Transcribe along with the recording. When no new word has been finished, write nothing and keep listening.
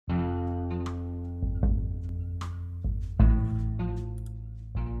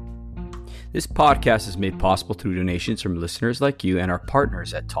This podcast is made possible through donations from listeners like you and our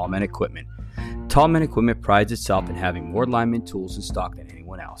partners at Tallman Equipment. Tallman Equipment prides itself in having more lineman tools in stock than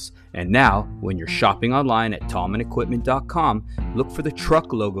anyone else. And now, when you're shopping online at tallmanequipment.com, look for the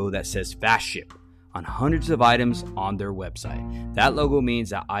truck logo that says Fast Ship on hundreds of items on their website. That logo means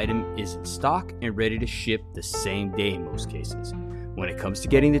that item is in stock and ready to ship the same day in most cases. When it comes to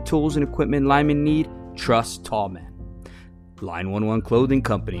getting the tools and equipment linemen need, trust Tallman. Line 11 Clothing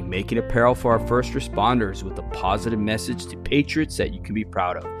Company, making apparel for our first responders with a positive message to patriots that you can be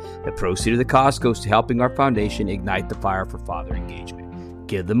proud of. The proceeds of the cost goes to helping our foundation ignite the fire for father engagement.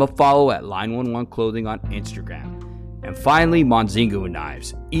 Give them a follow at Line 11 Clothing on Instagram. And finally, Monzingo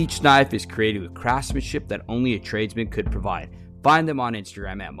Knives. Each knife is created with craftsmanship that only a tradesman could provide. Find them on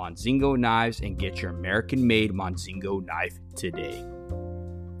Instagram at Monzingo Knives and get your American-made Monzingo knife today.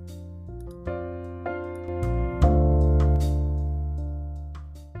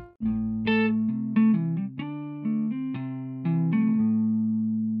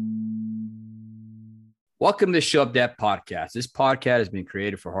 Welcome to the Show Up Dad podcast. This podcast has been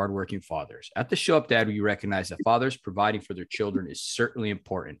created for hardworking fathers. At the Show Up Dad, we recognize that fathers providing for their children is certainly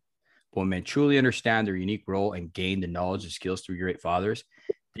important. But when men truly understand their unique role and gain the knowledge and skills to be great fathers,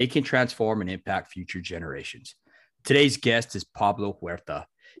 they can transform and impact future generations. Today's guest is Pablo Huerta.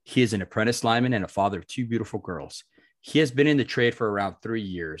 He is an apprentice lineman and a father of two beautiful girls. He has been in the trade for around 3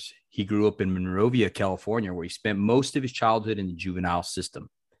 years. He grew up in Monrovia, California, where he spent most of his childhood in the juvenile system.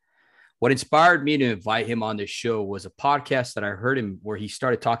 What inspired me to invite him on this show was a podcast that I heard him where he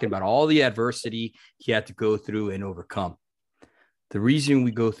started talking about all the adversity he had to go through and overcome. The reason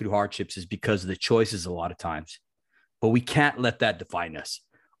we go through hardships is because of the choices a lot of times, but we can't let that define us.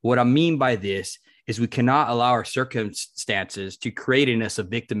 What I mean by this is we cannot allow our circumstances to create in us a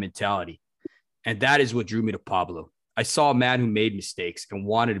victim mentality. And that is what drew me to Pablo. I saw a man who made mistakes and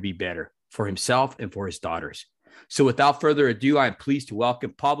wanted to be better for himself and for his daughters. So without further ado, I am pleased to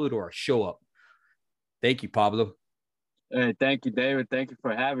welcome Pablo to our Show Up. Thank you, Pablo. Hey, thank you, David. Thank you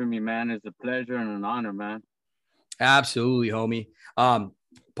for having me, man. It's a pleasure and an honor, man. Absolutely, homie.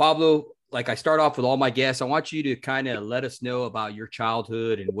 Pablo, like I start off with all my guests, I want you to kind of let us know about your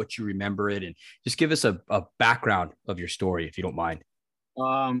childhood and what you remember it, and just give us a background of your story, if you don't mind.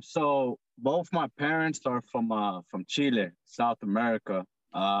 So both my parents are from Chile, South America.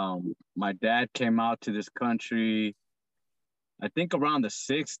 My dad came out to this country, I think around the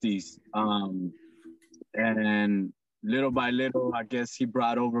 60s. And little by little, I guess he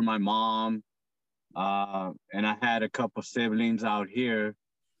brought over my mom. And I had a couple siblings out here.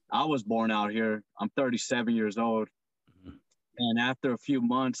 I was born out here. I'm 37 years old. Mm-hmm. And after a few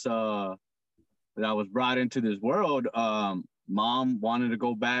months that I was brought into this world, mom wanted to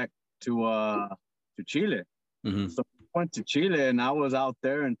go back to Chile. Mm-hmm. So I went to Chile and I was out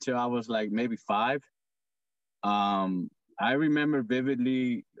there until I was like maybe 5. I remember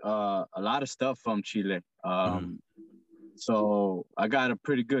vividly a lot of stuff from Chile. So I got a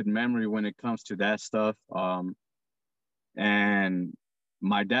pretty good memory when it comes to that stuff. And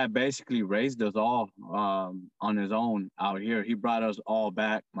my dad basically raised us all on his own out here. He brought us all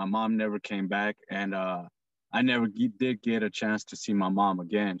back. My mom never came back. And I never did get a chance to see my mom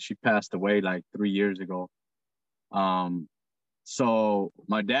again. She passed away like 3 years ago. So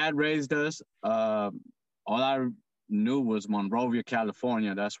my dad raised us. All I knew was Monrovia,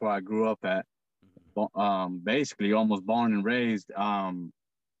 California. That's where I grew up at. Basically almost born and raised. My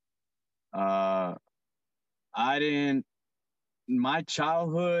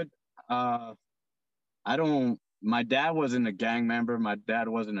childhood, my dad wasn't a gang member. My dad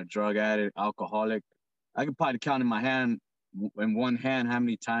wasn't a drug addict, alcoholic. I could probably count in one hand how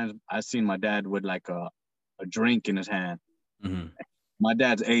many times I've seen my dad with like a drink in his hand. Mm-hmm. My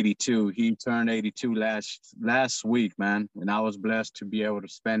dad's 82. He turned 82 last week, man. And I was blessed to be able to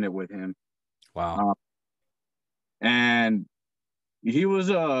spend it with him. Wow. And he was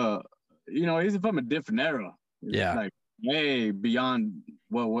he's from a different era. Yeah. Like way beyond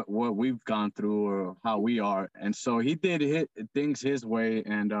what we've gone through or how we are. And so he did things his way.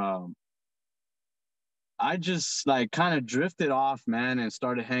 And I just like kind of drifted off, man, and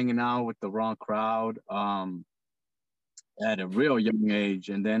started hanging out with the wrong crowd at a real young age.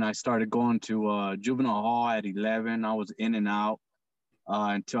 And then I started going to juvenile hall at 11. I was in and out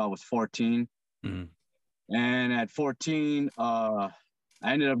until I was 14. Mm-hmm. And at 14, I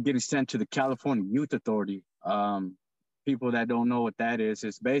ended up getting sent to the California Youth Authority. People that don't know what that is,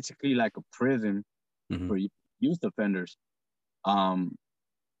 it's basically like a prison mm-hmm. for youth offenders.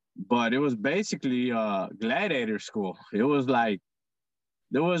 But it was basically gladiator school. It was like,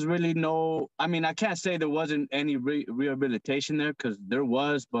 there was really no, I mean, I can't say there wasn't any rehabilitation there, because there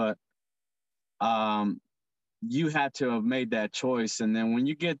was, but you had to have made that choice. And then when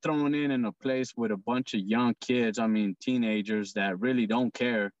you get thrown in a place with a bunch of young kids, I mean, teenagers that really don't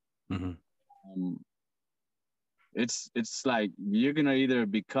care, Mm-hmm. um, it's like you're gonna either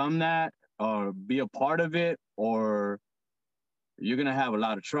become that or be a part of it, or you're gonna have a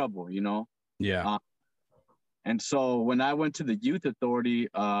lot of trouble, you know. Yeah. Uh, and so when I went to the youth authority,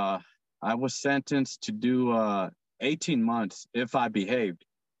 I was sentenced to do 18 months if I behaved.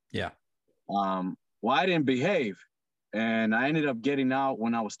 Yeah. Well, I didn't behave, and I ended up getting out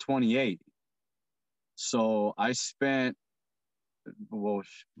when I was 28. So I spent, well,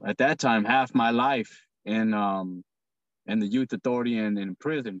 at that time, half my life in the youth authority and in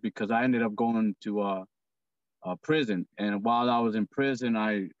prison, because I ended up going to prison. And while I was in prison,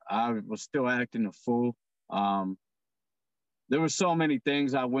 I was still acting a fool. Um, there were so many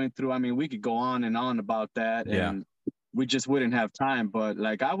things I went through. I mean, we could go on and on about that, Yeah. and we just wouldn't have time. But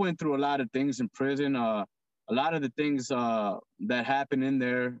like, I went through a lot of things in prison. A lot of the things that happened in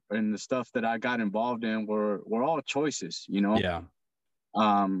there and the stuff that I got involved in were all choices. Yeah.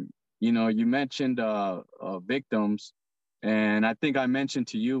 Um, you mentioned victims, and I think I mentioned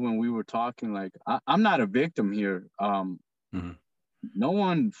to you when we were talking, like, I'm not a victim here. Mm-hmm. No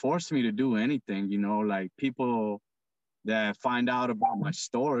one forced me to do anything. Like, people that find out about my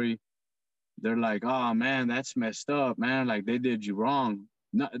story, they're like, "Oh man, that's messed up, man. Like, they did you wrong."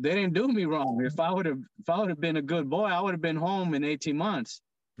 No, they didn't do me wrong. If I would have been a good boy, I would have been home in 18 months.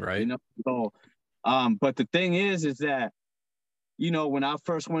 You Right. know. So, but the thing is that, when I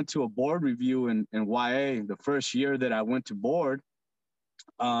first went to a board review in YA, the first year that I went to board,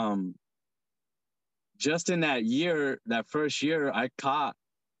 um, just in that year, that first year, I caught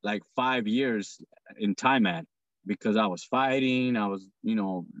like 5 years in time at, because I was fighting. I was,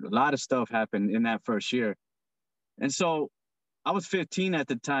 a lot of stuff happened in that first year. And so I was 15 at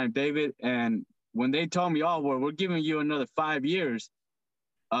the time, David. And when they told me, "Oh, well, we're giving you another 5 years,"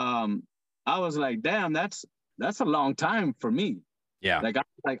 um, I was like, "Damn, that's a long time for me." Yeah. Like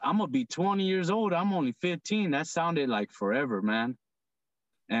I'm gonna be 20 years old. I'm only 15. That sounded like forever, man.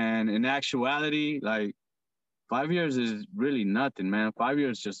 And in actuality, like, 5 years is really nothing, man. 5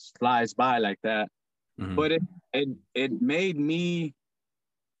 years just flies by like that. Mm-hmm. But it made me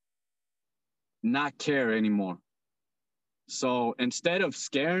not care anymore. So instead of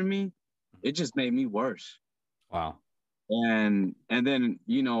scaring me, it just made me worse. Wow. And then,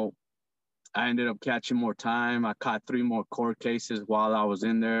 I ended up catching more time. I caught 3 more court cases while I was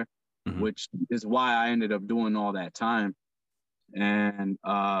in there, Mm-hmm. which is why I ended up doing all that time. And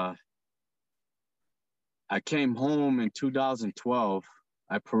I came home in 2012.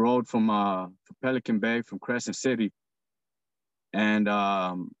 I paroled from Pelican Bay, from Crescent City. And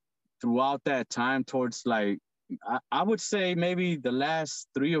throughout that time, towards, like, I would say maybe the last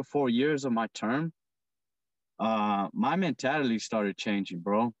 3 or 4 years of my term, my mentality started changing,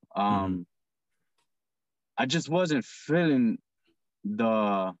 bro. Mm-hmm. I just wasn't feeling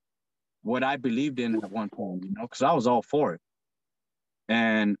the what I believed in at one point, because I was all for it.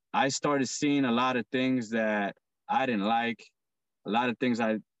 And I started seeing a lot of things that I didn't like, a lot of things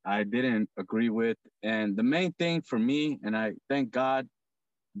I didn't agree with. And the main thing for me, and I thank God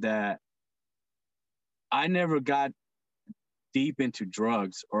that I never got deep into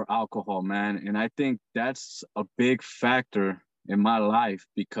drugs or alcohol, man. And I think that's a big factor in my life,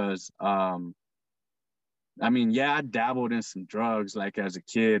 because I mean, yeah, I dabbled in some drugs like as a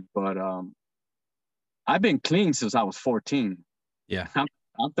kid, but I've been clean since I was 14. Yeah. I'm,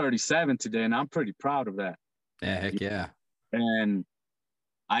 I'm 37 today, and I'm pretty proud of that. Yeah. Heck yeah. And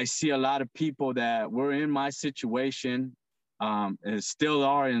I see a lot of people that were in my situation, and still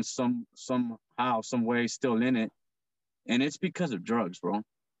are in somehow, some way, still in it, and it's because of drugs, bro.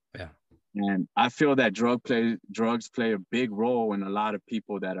 Yeah. And I feel that drugs play a big role in a lot of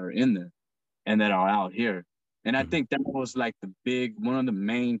people that are in there and that are out here. And I Mm-hmm. think that was like one of the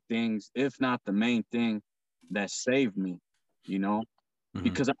main things, if not the main thing, that saved me, you know, Mm-hmm.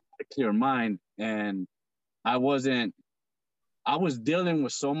 because I had a clear mind, and I wasn't, I was dealing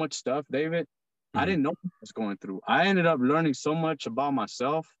with so much stuff, David. I Mm-hmm. didn't know what I was going through. I ended up learning so much about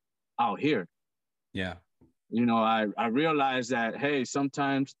myself out here. Yeah. I realized that, hey,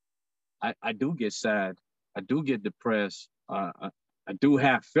 sometimes I do get sad. I do get depressed. I do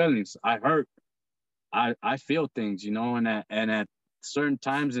have feelings. I hurt. I feel things, and at certain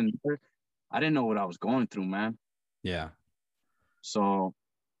times in there, I didn't know what I was going through, man. Yeah. So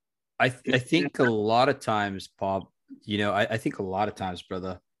I think a lot of times, Paul, I think a lot of times,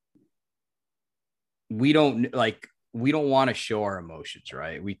 brother, we don't want to show our emotions,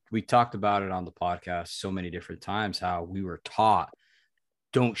 right? We talked about it on the podcast so many different times, how we were taught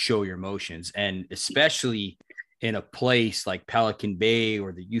don't show your emotions. And especially in a place like Pelican Bay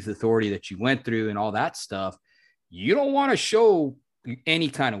or the youth authority that you went through and all that stuff, you don't want to show any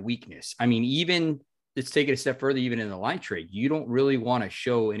kind of weakness. I mean, even let's take it a step further, even in the line trade, you don't really want to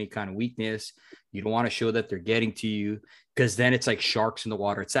show any kind of weakness. You don't want to show that they're getting to you, because then it's like sharks in the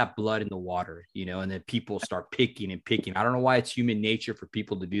water. It's that blood in the water, you know, and then people start picking and picking. I don't know why it's human nature for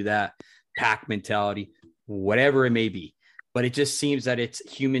people to do that, pack mentality, whatever it may be. But it just seems that it's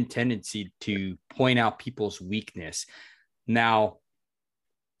human tendency to point out people's weakness. Now,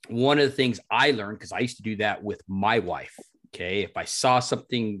 one of the things I learned, because I used to do that with my wife, okay, if I saw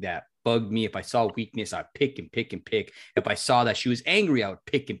something that bugged me, if I saw weakness, I'd pick and pick and pick. If I saw that she was angry, I would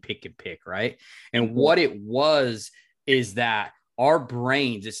pick and pick and pick, right? And what it was is that our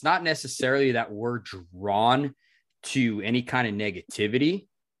brains, it's not necessarily that we're drawn to any kind of negativity,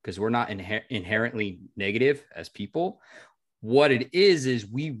 because we're not inherently negative as people. What it is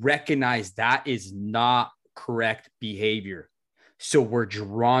we recognize that is not correct behavior. So we're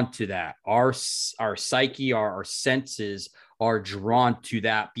drawn to that. Our psyche, our senses are drawn to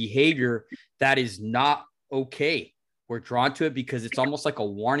that behavior that is not okay. We're drawn to it because it's almost like a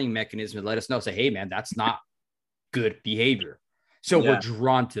warning mechanism to let us know, say, hey, man, that's not good behavior. So we're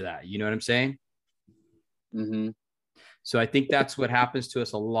drawn to that. You know what I'm saying? Mm-hmm. So I think that's what happens to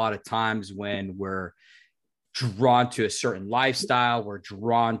us a lot of times when we're drawn to a certain lifestyle. We're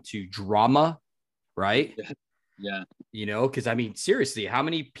drawn to drama, right? Yeah. You know, because I mean, seriously, how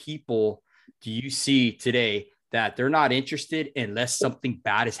many people do you see today that they're not interested unless something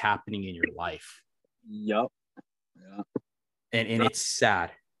bad is happening in your life? Yep. Yeah. And it's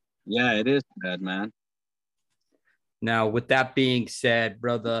sad. Yeah, it is sad, man. Now, with that being said,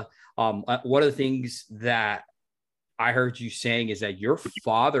 brother, one of the things that I heard you saying is that your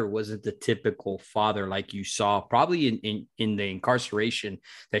father wasn't the typical father like you saw probably in the incarceration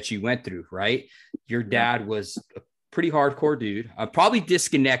that you went through, right? Your dad was a pretty hardcore dude. Probably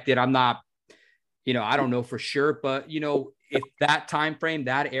disconnected. I'm not, you know, I don't know for sure, but you know, if that time frame,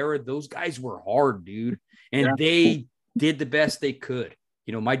 that era, those guys were hard, dude, and they did the best they could.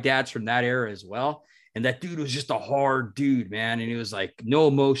 You know, my dad's from that era as well, and that dude was just a hard dude, man, and it was like no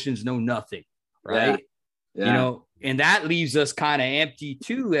emotions, no nothing, right? Yeah. You know, and that leaves us kind of empty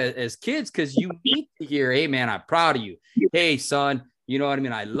too as kids, because you need to hear, hey, man, I'm proud of you. Hey, son, you know what I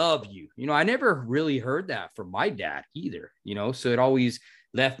mean? I love you. You know, I never really heard that from my dad either, you know, so it always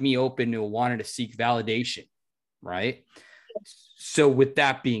left me open to wanting to seek validation, right? So with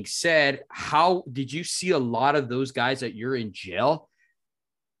that being said, how did you see a lot of those guys that you're in jail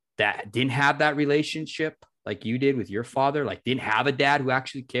that didn't have that relationship like you did with your father, like didn't have a dad who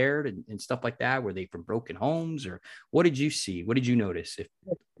actually cared and stuff like that? Were they from broken homes, or what did you see? What did you notice?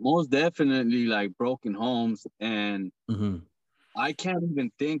 Most definitely like broken homes. And I can't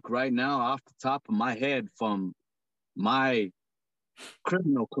even think right now off the top of my head from my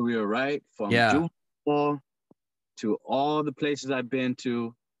criminal career, right? From juvenile to all the places I've been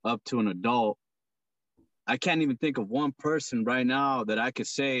to up to an adult. I can't even think of one person right now that I could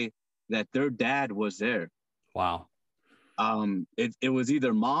say that their dad was there. Wow. It was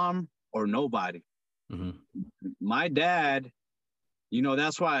either mom or nobody. My dad, you know,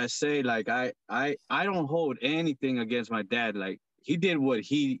 that's why I say like I don't hold anything against my dad. Like he did what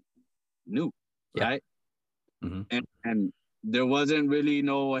he knew, right? And there wasn't really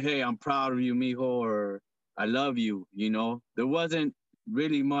no, hey, I'm proud of you, mijo, or I love you, you know. There wasn't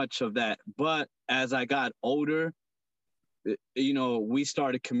really much of that. But as I got older, you know, we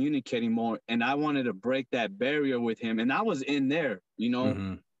started communicating more, and I wanted to break that barrier with him. And I was in there, you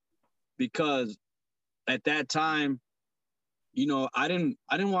know, because at that time, you know, I didn't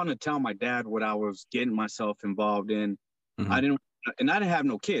want to tell my dad what I was getting myself involved in. I didn't have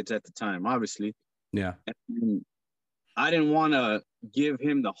no kids at the time, obviously. Yeah. And I didn't want to give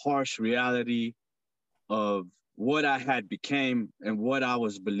him the harsh reality of what I had became and what I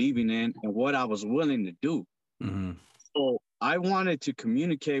was believing in and what I was willing to do. So I wanted to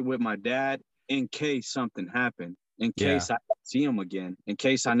communicate with my dad in case something happened, in case I see him again, in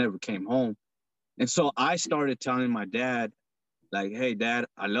case I never came home. And so I started telling my dad, like, hey, Dad,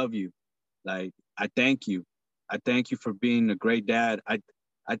 I love you. Like, I thank you. I thank you for being a great dad. I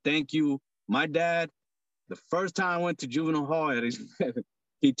thank you. My dad, the first time I went to juvenile hall,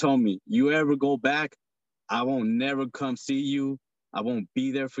 he told me, you ever go back, I won't never come see you. I won't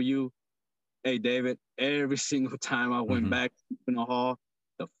be there for you. Hey, David, every single time I went back to juvenile hall,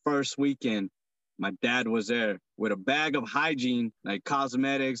 the first weekend, my dad was there with a bag of hygiene, like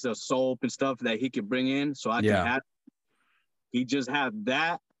cosmetics, the soap and stuff that he could bring in so I could have. He'd just have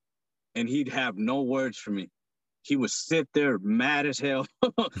that, and he'd have no words for me. he would sit there mad as hell,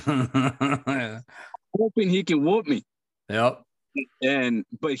 Yeah. hoping he can whoop me. Yep.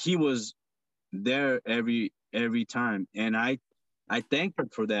 But he was there every time, and I thank him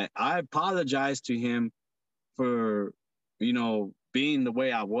for that. I apologize to him for, being the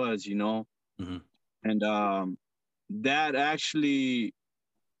way I was, Mm-hmm. and that actually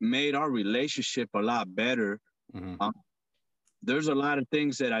made our relationship a lot better. Mm-hmm. There's a lot of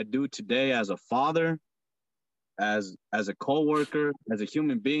things that I do today as a father, as a coworker, as a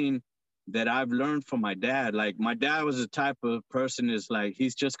human being, that I've learned from my dad. Like, my dad was the type of person is like,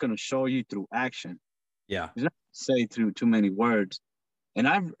 he's just gonna show you through action. Yeah. He's not gonna say through too many words. And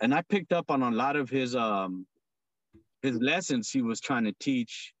I picked up on a lot of his lessons he was trying to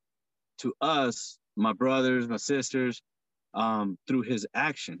teach to us, my brothers, my sisters, through his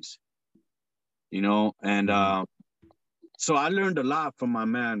actions, and Mm-hmm. so I learned a lot from my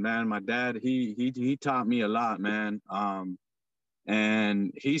man. My dad, he taught me a lot, man.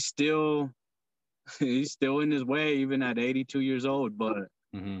 And he's still he's still in his way, even at 82 years old. But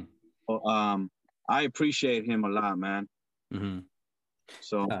Mm-hmm. I appreciate him a lot, man. Mm-hmm.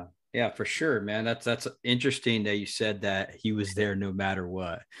 So Yeah, for sure, man. That's interesting that you said that he was there no matter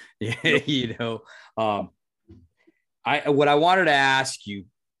what. you know, um, what I wanted to ask you,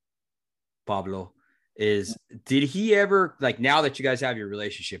 Pablo, is did he ever, like, now that you guys have your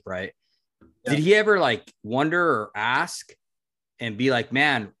relationship, right? yeah. Did he ever like wonder or ask and be like,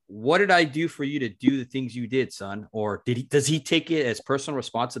 man, what did I do for you to do the things you did, son? Or does he take it as personal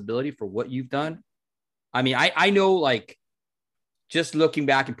responsibility for what you've done? I mean, I know, like, just looking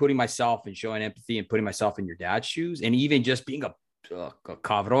back and putting myself and showing empathy and putting myself in your dad's shoes, and even just being a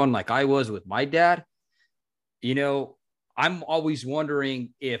cabron like I was with my dad, I'm always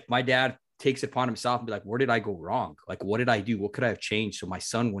wondering if my dad takes it upon himself and be like, where did I go wrong? Like, what did I do? What could I have changed so my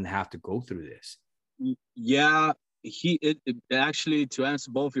son wouldn't have to go through this? Yeah, it actually, to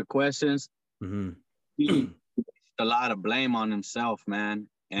answer both your questions, Mm-hmm. he placed a lot of blame on himself, man.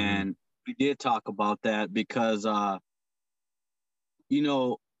 Mm-hmm. And we did talk about that because you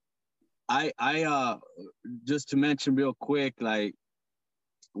know, I just to mention real quick, like,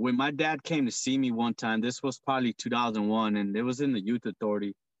 when my dad came to see me one time, this was probably 2001, and it was in the youth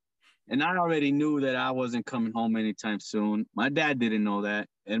authority. And I already knew that I wasn't coming home anytime soon. My dad didn't know that.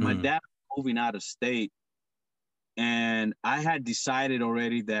 And my Mm-hmm. dad was moving out of state. And I had decided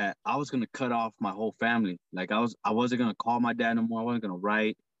already that I was gonna cut off my whole family. Like, I wasn't gonna call my dad no more. I wasn't gonna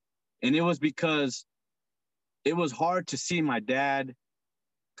write. And it was because it was hard to see my dad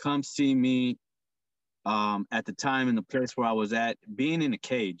come see me at the time in the place where I was at, being in a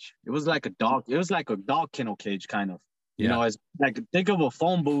cage. It was like a dog kennel cage, kind of. Yeah. It's like, think of a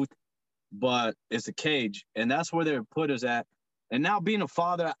phone booth, but it's a cage. And that's where they put us at. And now, being a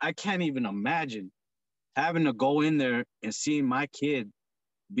father, I can't even imagine having to go in there and seeing my kid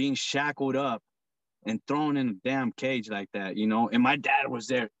being shackled up and thrown in a damn cage like that, And my dad was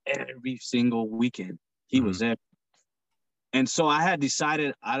there every single weekend. He Mm-hmm. was there. And so I had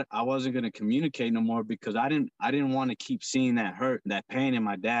decided I wasn't going to communicate no more, because I didn't want to keep seeing that hurt, that pain in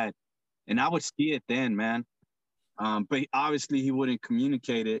my dad. And I would see it then, man. But obviously he wouldn't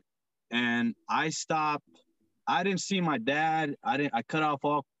communicate it. And I stopped. I didn't see my dad. I cut off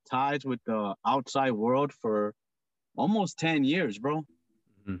all ties with the outside world for almost 10 years, bro.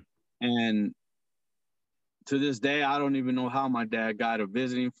 Mm-hmm. And to this day, I don't even know how my dad got a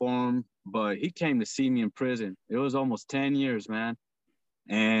visiting form, but he came to see me in prison. It was almost 10 years, man.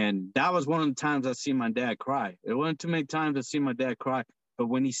 And that was one of the times I see my dad cry. It wasn't too many times I see my dad cry, but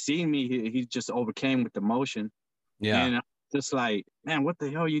when he seen me, he just overcame with emotion. Yeah. And I'm just like, man, what the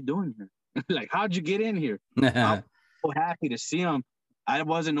hell are you doing here? Like, how'd you get in here? I was so happy to see him. I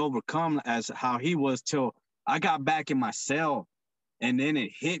wasn't overcome as how he was till I got back in my cell. And then it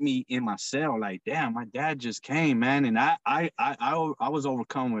hit me in my cell, like, damn, my dad just came, man. And I was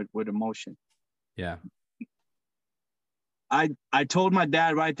overcome with emotion. Yeah. I told my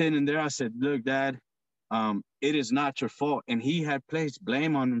dad right then and there, I said, look, Dad, it is not your fault. And he had placed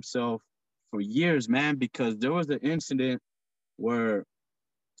blame on himself for years, man, because there was an incident where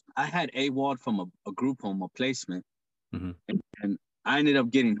I had AWOL from a group home, a placement. Mm-hmm. And I ended up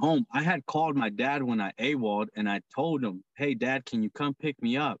getting home. I had called my dad when I AWOL'd, and I told him, hey, Dad, can you come pick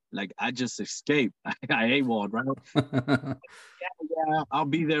me up? Like, I just escaped. I AWOL'd, right? Yeah, I'll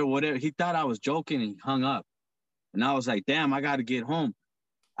be there, whatever. He thought I was joking, and he hung up. And I was like, damn, I got to get home.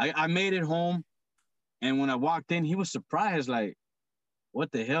 I made it home. And when I walked in, he was surprised, like,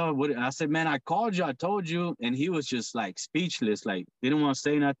 what the hell? What? I said, man, I called you. I told you. And he was just like speechless, like, didn't want to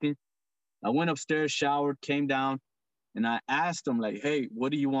say nothing. I went upstairs, showered, came down, and I asked him, like, hey,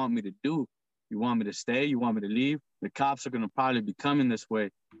 what do you want me to do? You want me to stay? You want me to leave? The cops are going to probably be coming this way.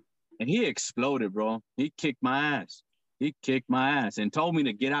 And he exploded, bro. He kicked my ass. He kicked my ass and told me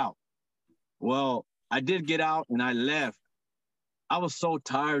to get out. Well, I did get out and I left. I was so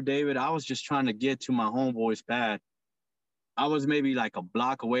tired, David. I was just trying to get to my homeboy's pad. I was maybe like a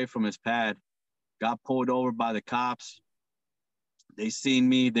block away from his pad. Got pulled over by the cops. They seen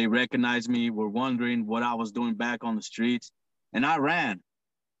me. They recognized me. Were wondering what I was doing back on the streets. And I ran.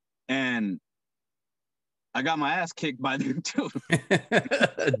 And I got my ass kicked by them too.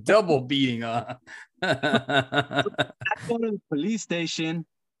 Double beating, huh? I go to the police station.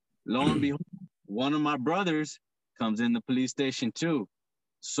 Lo and behold, one of my brothers comes in the police station too.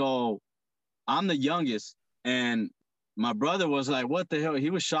 So I'm the youngest, and my brother was like, what the hell? He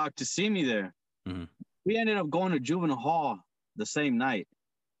was shocked to see me there. Mm-hmm. We ended up going to juvenile hall the same night.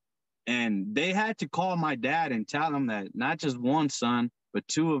 And they had to call my dad and tell him that not just one son, but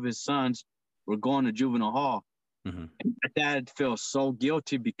two of his sons were going to juvenile hall. Mm-hmm. And my dad felt so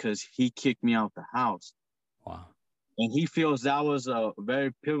guilty because he kicked me out the house. Wow. And he feels that was a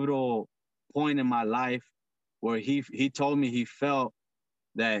very pivotal point in my life where he told me he felt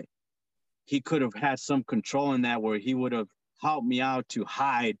that he could have had some control in that, where he would have helped me out to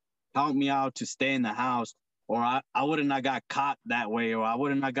hide, helped me out to stay in the house, or I wouldn't have got caught that way, or I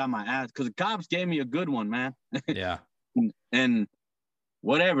wouldn't have got my ass, because the cops gave me a good one, man. Yeah. And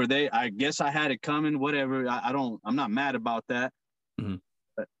whatever, I guess I had it coming, whatever. I'm not mad about that. Mm-hmm.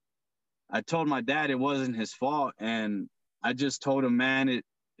 But I told my dad it wasn't his fault. And I just told him, man,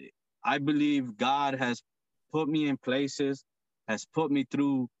 I believe God has put me in places, has put me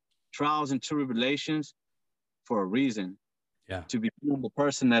through trials and tribulations for a reason. Yeah. To become the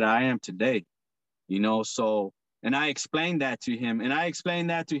person that I am today, so, and I explained that to him, and I explained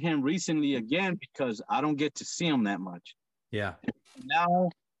that to him recently again, because I don't get to see him that much. Yeah. Now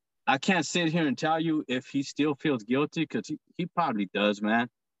I can't sit here and tell you if he still feels guilty, because he probably does, man.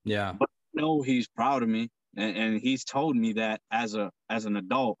 Yeah. But no, he's proud of me. And he's told me that as an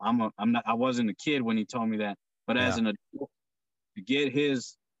adult. I wasn't a kid when he told me that, but as an adult, to get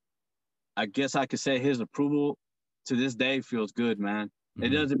his, I guess I could say, his approval to this day feels good, man. Mm-hmm. It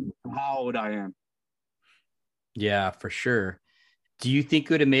doesn't matter how old I am. Yeah, for sure. Do you think it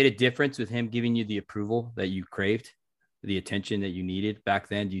would have made a difference with him giving you the approval that you craved, the attention that you needed back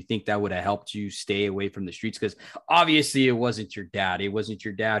then? Do you think that would have helped you stay away from the streets? Because obviously it wasn't your dad. It wasn't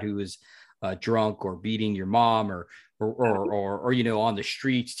your dad who was drunk or beating your mom or on the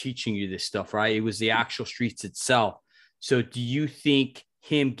streets teaching you this stuff, right? It was the actual streets itself. So do you think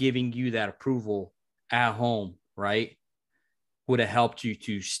him giving you that approval at home, right, would have helped you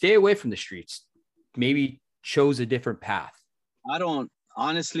to stay away from the streets? Maybe chose a different path? I don't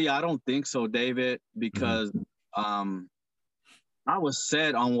think so, David, because I was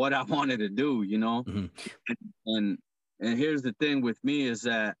set on what I wanted to do, Mm-hmm. And here's the thing with me is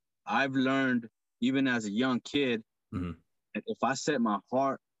that I've learned, even as a young kid, mm-hmm. that if I set my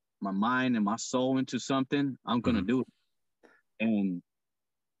heart, my mind, and my soul into something, I'm going to do it. And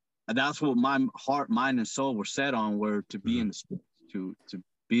that's what my heart, mind, and soul were set on, were to be in the streets, to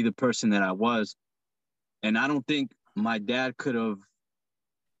be the person that I was. And I don't think my dad could have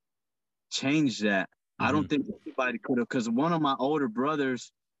changed that. Mm-hmm. I don't think anybody could have, because one of my older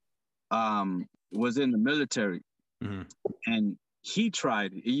brothers was in the military. Mm-hmm. And he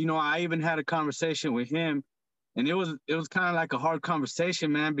tried. I even had a conversation with him, and it was kind of like a hard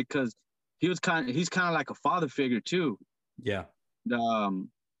conversation, man, because he's kind of like a father figure too. Yeah.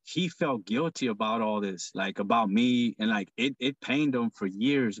 He felt guilty about all this, like about me, and like it pained him for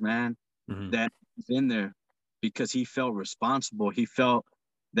years, man. Mm-hmm. That was in there, because he felt responsible. He felt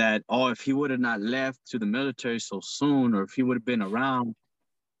that, if he would have not left to the military so soon, or if he would have been around,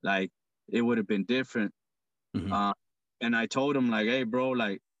 like, it would have been different. Mm-hmm. And I told him, like, hey, bro,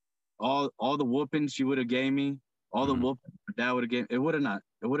 like, all the whoopings you would have gave me, all the whoopings my dad would have given, it would have not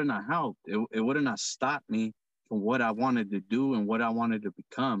helped. It would have not stopped me from what I wanted to do and what I wanted to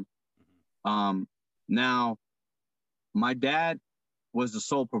become. Now, my dad was the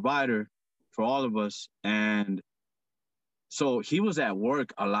sole provider for all of us, and so he was at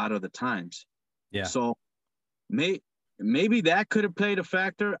work a lot of the times. Yeah. So maybe that could have played a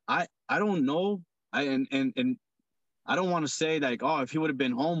factor. I don't know. And I don't want to say like, if he would have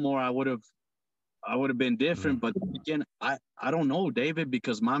been home more, I would have been different. Mm-hmm. But again, I don't know, David,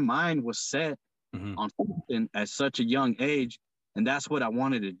 because my mind was set on something at such a young age, and that's what I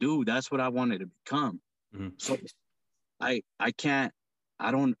wanted to do. That's what I wanted to become. Mm-hmm. So I can't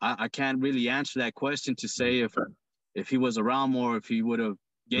really answer that question to say if he was around more, if he would have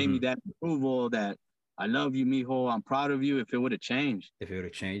gave me that approval that I love you, mijo, I'm proud of you, if it would have changed. If it would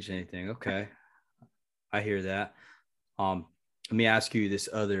have changed anything. Okay. I hear that. Let me ask you this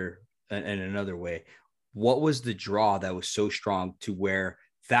in another way. What was the draw that was so strong to where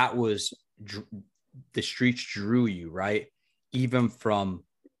that was the streets drew you, right? Even from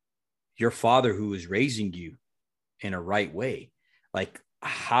your father who was raising you in a right way. Like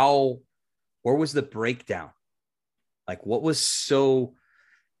where was the breakdown? Like what was so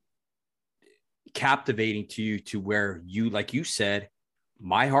captivating to you to where you, like you said,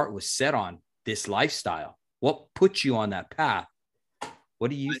 my heart was set on this lifestyle? What put you on that path? What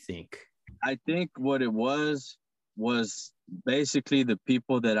do you think? I think what it was basically the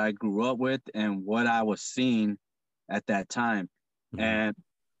people that I grew up with and what I was seeing at that time. Mm-hmm. And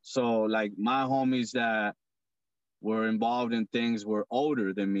so like my homies that were involved in things were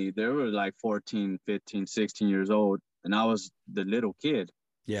older than me. They were like 14, 15, 16 years old. And I was the little kid.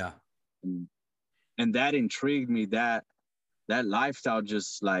 Yeah. And that intrigued me, that lifestyle,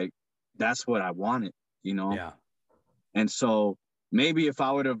 just like, that's what I wanted, you know? Yeah. And so maybe if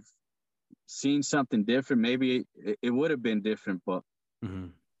I would have seen something different, maybe it would have been different, but mm-hmm.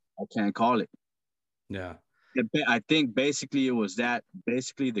 I can't call it. Yeah. I think basically it was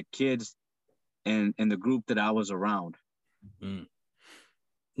basically the kids and the group that I was around. Mm.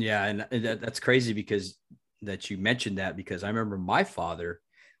 Yeah. And that's crazy because that you mentioned that, because I remember my father,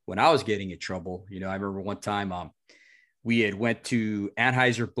 when I was getting in trouble, I remember one time we had went to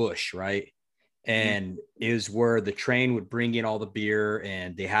Anheuser-Busch, right? And it was where the train would bring in all the beer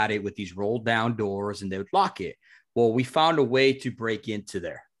and they had it with these rolled down doors and they would lock it. Well, we found a way to break into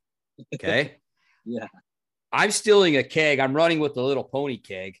there. Okay. Yeah. I'm stealing a keg. I'm running with the little pony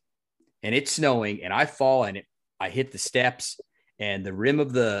keg and it's snowing and I fall and I hit the steps and the rim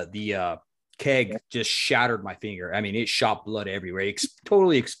of the keg just shattered my finger. I mean, it shot blood everywhere. It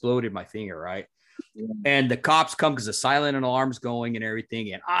totally exploded my finger. Right. Yeah. And the cops come because the silent alarm's going and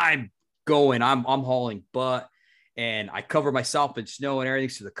everything. And I'm hauling butt and I cover myself in snow and everything.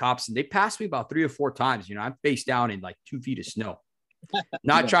 So the cops, and they passed me about 3 or 4 times. I'm face down in like 2 feet of snow,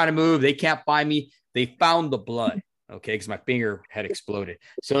 not trying to move. They can't find me. They found the blood. Okay. Cause my finger had exploded.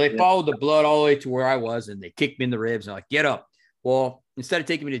 So they followed the blood all the way to where I was and they kicked me in the ribs and like, get up. Well, instead of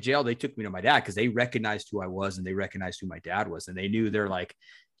taking me to jail, they took me to my dad because they recognized who I was and they recognized who my dad was. And they knew, they're like,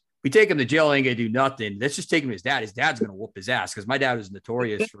 we take him to jail, ain't gonna do nothing. Let's just take him to his dad. His dad's gonna whoop his ass because my dad was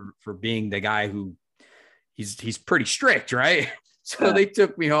notorious for being the guy who he's pretty strict, right? So they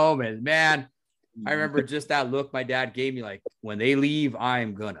took me home, and man, I remember just that look my dad gave me, like, when they leave,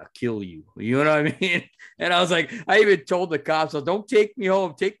 I'm gonna kill you. You know what I mean? And I was like, I even told the cops, so don't take me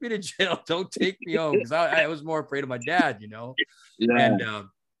home, take me to jail, don't take me home, because I was more afraid of my dad, Yeah. And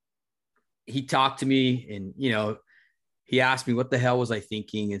he talked to me, and he asked me what the hell was I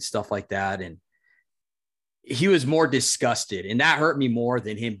thinking and stuff like that. And he was more disgusted. And that hurt me more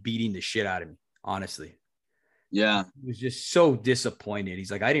than him beating the shit out of me, honestly. Yeah. He was just so disappointed. He's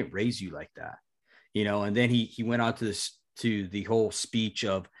like, I didn't raise you like that. And then he went on to the whole speech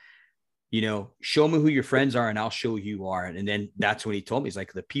of, show me who your friends are and I'll show who you are. And then that's when he told me, he's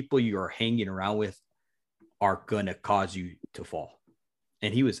like, the people you are hanging around with are going to cause you to fall.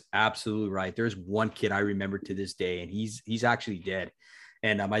 And he was absolutely right. There's one kid I remember to this day, and he's actually dead.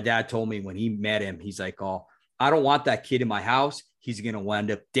 And my dad told me when he met him, he's like, oh, I don't want that kid in my house. He's going to wind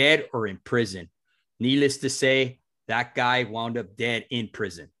up dead or in prison. Needless to say, that guy wound up dead in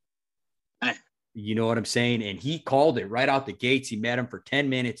prison. You know what I'm saying? And he called it right out the gates. He met him for 10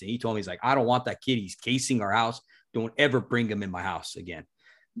 minutes and he told me, he's like, I don't want that kid. He's casing our house. Don't ever bring him in my house again.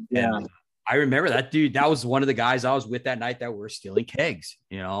 Yeah. And I remember that dude. That was one of the guys I was with that night that were stealing kegs,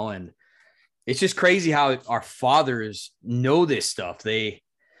 and it's just crazy how our fathers know this stuff. They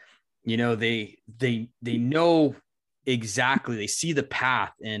know exactly, they see the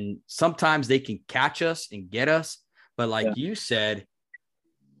path, and sometimes they can catch us and get us. But like you said,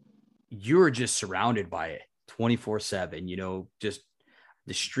 you were just surrounded by it 24/7, just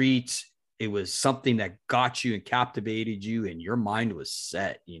the streets. It was something that got you and captivated you, and your mind was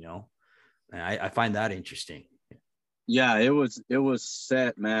set, And I find that interesting. Yeah, it was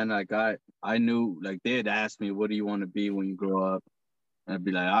set, man. Like I knew, like, they'd ask me, what do you want to be when you grow up? And I'd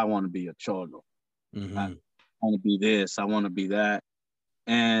be like, I want to be a cholo. Mm-hmm. I want to be this. I want to be that.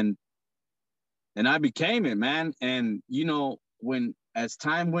 And I became it, man. And, when as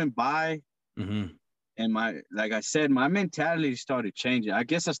time went by, mm-hmm. and like I said, my mentality started changing. I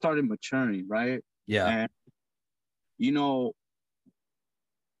guess I started maturing, right? Yeah. And,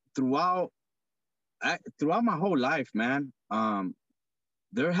 throughout my whole life, man,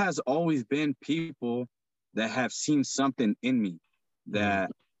 there has always been people that have seen something in me that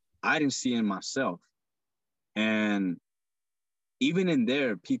I didn't see in myself. And even in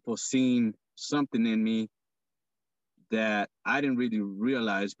there, people seen something in me that I didn't really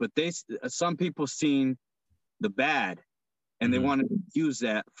realize. But some people seen the bad, and they wanted to use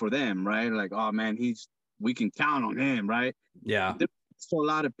that for them, right? Like, oh man, we can count on him, right? Yeah. There's a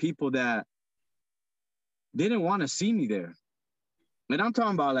lot of people that didn't want to see me there. And I'm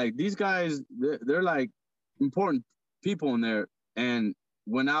talking about like these guys, they're like important people in there. And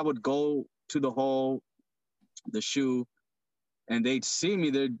when I would go to the hole, the shoe, and they'd see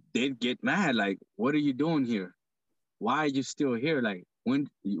me, they'd get mad. Like, what are you doing here? Why are you still here? Like,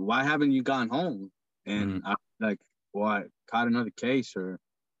 why haven't you gone home? And I like, well, I caught another case, or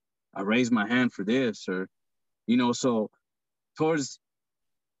I raised my hand for this, or, so towards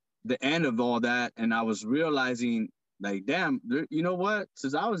the end of all that, and I was realizing, like, damn, you know what?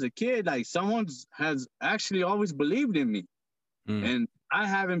 Since I was a kid, like, someone has actually always believed in me, and I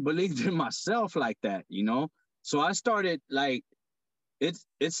haven't believed in myself like that, So I started like, it's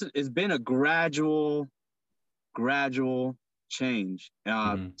been a gradual change.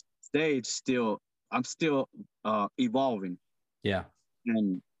 Today, I'm still evolving. Yeah.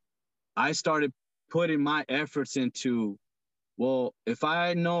 And I started putting my efforts into, well, if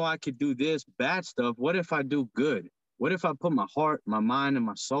I know I could do this bad stuff, what if I do good? What if I put my heart, my mind, and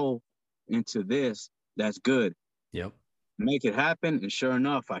my soul into this that's good? Yep. Make it happen. And sure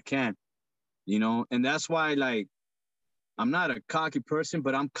enough, I can, and that's why, like, I'm not a cocky person,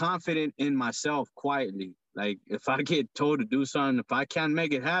 but I'm confident in myself quietly. Like, if I get told to do something, if I can't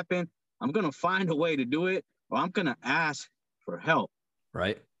make it happen, I'm going to find a way to do it, or I'm going to ask for help.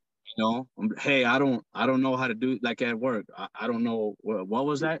 Right. Hey, I don't know how to do it, like at work. I don't know. What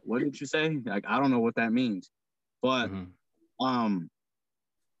was that? What did you say? Like, I don't know what that means. But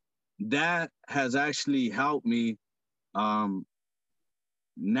that has actually helped me now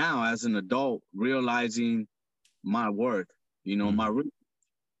as an adult, realizing my worth, my root,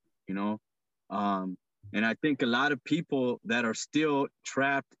 and I think a lot of people that are still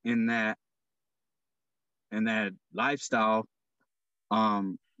trapped in that lifestyle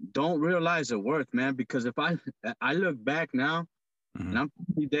don't realize their worth, man. Because if I look back now, and I'm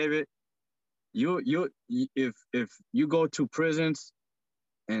telling you, David, if you go to prisons,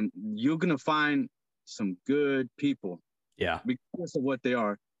 and you're gonna find some good people, because of what they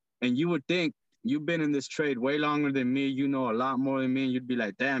are, and you would think, you've been in this trade way longer than me, you know a lot more than me, and you'd be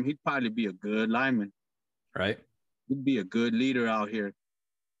like, damn, he'd probably be a good lineman, right? He'd be a good leader out here.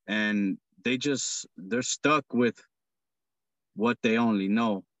 And they're stuck with what they only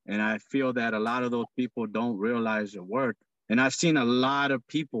know. And I feel that a lot of those people don't realize their worth. And I've seen a lot of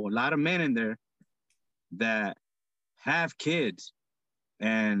people, a lot of men in there that have kids,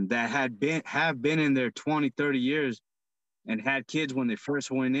 and that have been in there 20, 30 years, and had kids when they first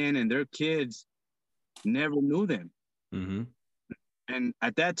went in, and their kids never knew them. And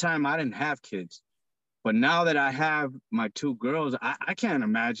at that time, I didn't have kids. But now that I have my two girls, I can't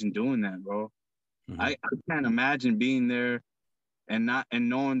imagine doing that, bro. I can't imagine being there and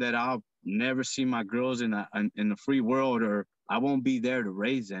knowing that I'll never see my girls in the free world, or I won't be there to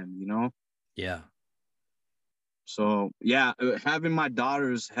raise them, Yeah. So yeah, having my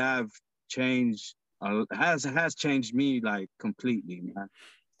daughters have changed, has changed me, like, completely, man.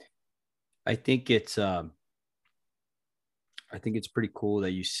 I think it's pretty cool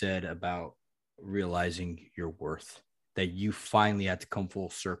that you said about realizing your worth, that you finally had to come full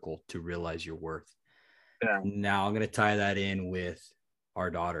circle to realize your worth. Yeah. Now I'm going to tie that in with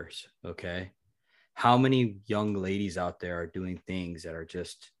our daughters. Okay. How many young ladies out there are doing things that are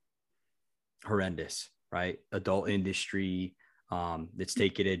just horrendous, right? Adult industry, that's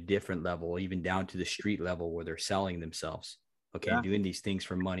taken at a different level, even down to the street level where they're selling themselves. Okay. Yeah. Doing these things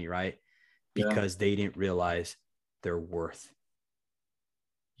for money, right? Because they didn't realize their worth.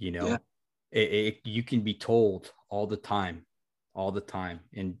 You can be told all the time,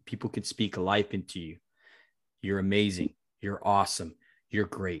 and people can speak life into you. You're amazing. You're awesome. You're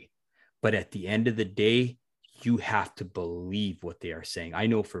great. But at the end of the day, you have to believe what they are saying. I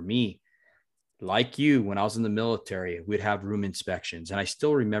know for me, like you, when I was in the military, we'd have room inspections. And I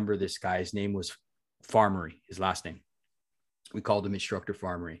still remember this guy. His name was Farmery, his last name. We called him Instructor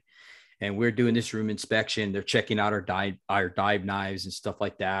Farmery. And we're doing this room inspection. They're checking out our dive knives and stuff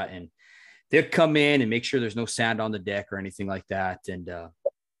like that. And they'll come in and make sure there's no sand on the deck or anything like that. And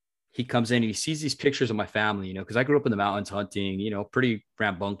he comes in and he sees these pictures of my family, because I grew up in the mountains hunting, pretty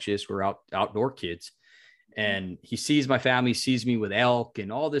rambunctious. We're outdoor kids. And he sees my family, sees me with elk and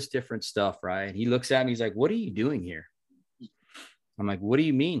all this different stuff, right? And he looks at me, he's like, "What are you doing here?" I'm like, "What do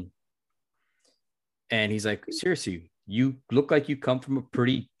you mean?" And he's like, "Seriously, you look like you come from a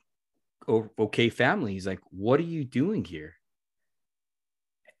pretty okay family." He's like, "What are you doing here?"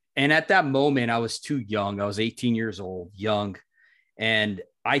 And at that moment, I was too young. I was 18 years old, young, and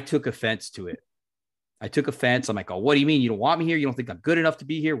I took offense to it. I took offense. I'm like, oh, what do you mean? You don't want me here? You don't think I'm good enough to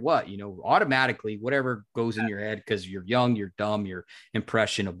be here? What? Automatically, whatever goes in your head because you're young, you're dumb, you're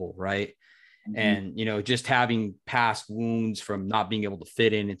impressionable, right? Mm-hmm. And, just having past wounds from not being able to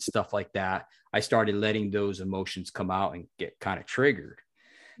fit in and stuff like that, I started letting those emotions come out and get kind of triggered.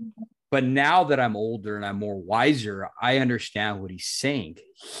 But now that I'm older and I'm more wiser, I understand what he's saying.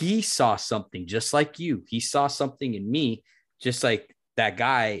 He saw something just like you. He saw something in me, just like that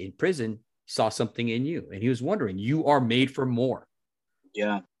guy in prison saw something in you. And he was wondering, you are made for more.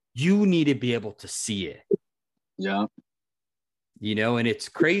 Yeah. You need to be able to see it. Yeah. And it's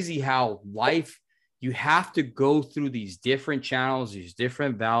crazy how life, you have to go through these different channels, these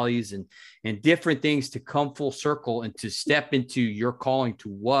different valleys and different things to come full circle and to step into your calling to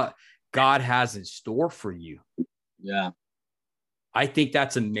what God has in store for you. Yeah. I think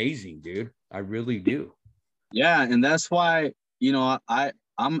that's amazing, dude. I really do. Yeah. And that's why,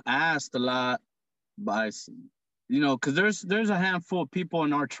 I'm asked a lot by, because there's a handful of people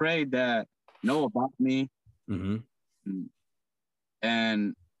in our trade that know about me. Mm-hmm.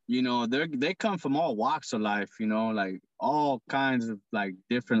 And, they come from all walks of life, like all kinds of like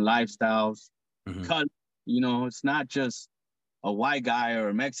different lifestyles. Mm-hmm. Cut, it's not just a white guy or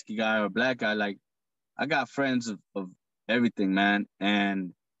a Mexican guy or a black guy. Like I got friends of everything, man.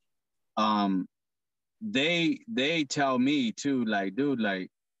 And they tell me too, like, dude, like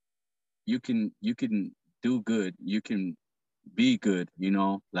you can do good. You can be good,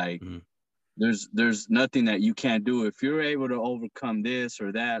 like Mm-hmm. there's nothing that you can't do. If you're able to overcome this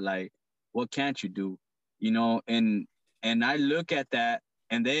or that, like what can't you do? And I look at that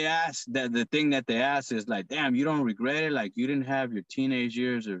and they ask that the thing that they ask is like, damn, you don't regret it? Like you didn't have your teenage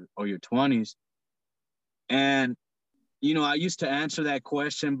years or your 20s. And I used to answer that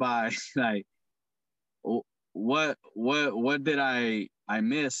question by like, what did I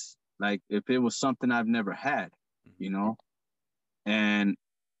miss? Like if it was something I've never had, and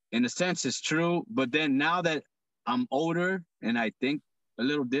in a sense it's true. But then now that I'm older and I think a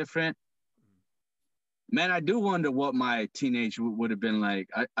little different, man, I do wonder what my teenage would have been like.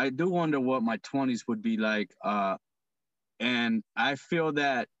 I do wonder what my 20s would be like. And I feel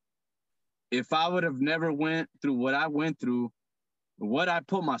that if I would have never went through what I went through, what I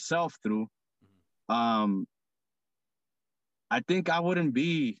put myself through, I think I wouldn't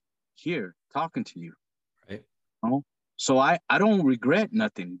be here talking to you. Right. So I don't regret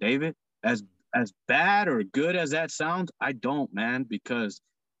nothing, David. As bad or good as that sounds, I don't, man, because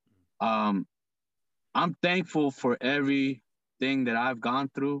I'm thankful for everything that I've gone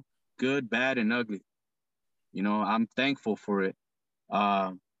through, good, bad, and ugly. I'm thankful for it.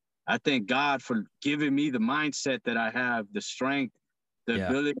 I thank God for giving me the mindset that I have, the strength, the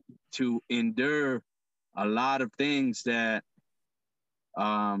ability to endure a lot of things that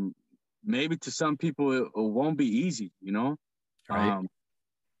maybe to some people it won't be easy, Right.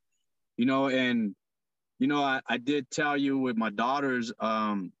 And I did tell you with my daughters,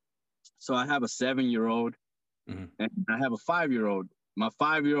 so I have a 7-year-old Mm-hmm. and I have a 5-year-old. My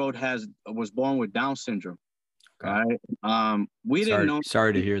 5-year-old was born with Down syndrome. Okay. Right. We didn't know.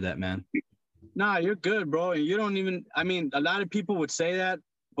 Sorry to hear that, man. Nah, you're good, bro. And you don't even, I mean, a lot of people would say that,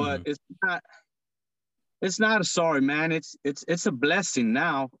 but Mm-hmm. it's not a sorry, man. It's a blessing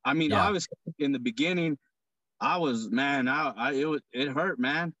now. I mean, Yeah. obviously in the beginning, I was, man, it hurt,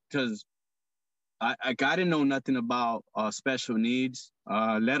 man, because I didn't know nothing about special needs,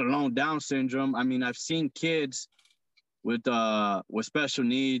 let alone Down syndrome. I mean, I've seen kids with special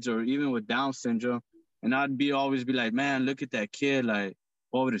needs or even with Down syndrome, and I'd always be like, man, look at that kid, like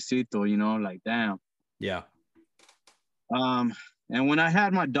pobrecito, like damn. Yeah. And when I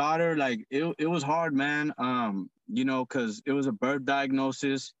had my daughter, like it was hard, man. Because it was a birth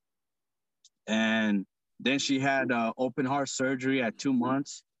diagnosis, and then she had open heart surgery at 2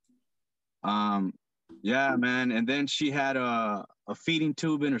 months. Yeah, man. And then she had a feeding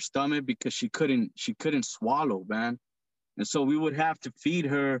tube in her stomach because she couldn't swallow, man. And so we would have to feed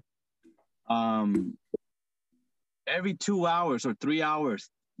her every 2 hours or 3 hours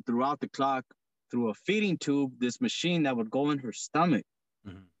throughout the clock through a feeding tube, this machine that would go in her stomach.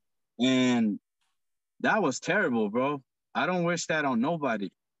 Mm-hmm. And that was terrible, bro. I don't wish that on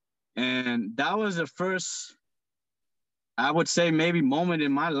nobody. And that was the first, I would say, maybe moment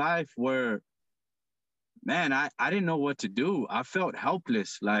in my life where, man, I didn't know what to do. I felt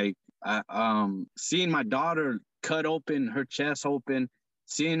helpless. Like seeing my daughter cut open, her chest open,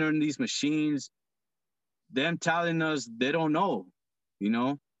 seeing her in these machines, them telling us they don't know,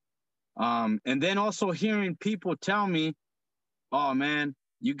 and then also hearing people tell me, oh man,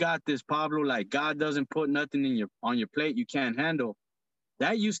 you got this, Pablo, like God doesn't put nothing in on your plate you can't handle.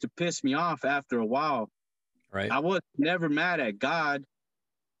 That used to piss me off after a while. Right. I was never mad at God,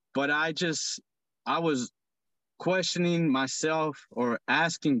 but I was questioning myself or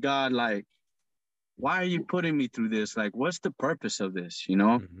asking God, like, why are you putting me through this? Like, what's the purpose of this?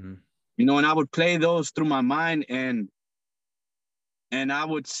 Mm-hmm. And I would play those through my mind, and I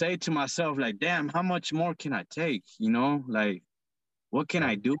would say to myself, like, damn, how much more can I take? Like, what can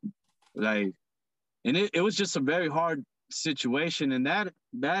I do? Like, and it was just a very hard situation. And that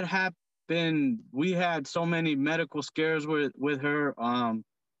happened. We had so many medical scares with her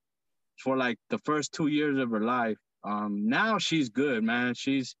for like the first 2 years of her life. Now she's good, man.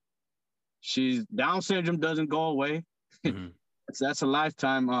 She's Down syndrome doesn't go away. Mm-hmm. That's a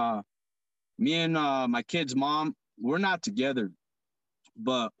lifetime. Me and my kid's mom, we're not together,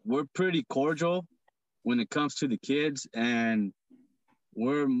 but we're pretty cordial when it comes to the kids, and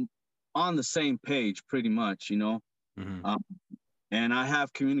we're on the same page pretty much. Mm-hmm. And I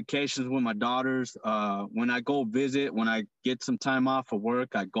have communications with my daughters. When I go visit, when I get some time off of work,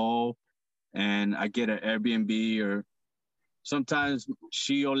 I go and I get an Airbnb, or sometimes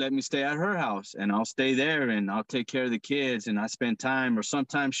she'll let me stay at her house and I'll stay there and I'll take care of the kids and I spend time. Or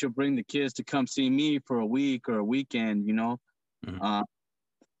sometimes she'll bring the kids to come see me for a week or a weekend, Mm-hmm.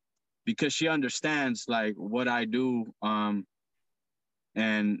 because she understands like what I do,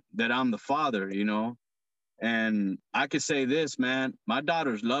 and that I'm the father. And I could say this, man, my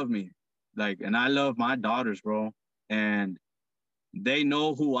daughters love me, like, and I love my daughters, bro. And they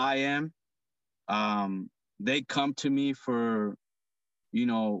know who I am. They come to me for,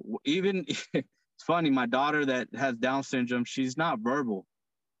 even it's funny, my daughter that has Down syndrome, she's not verbal,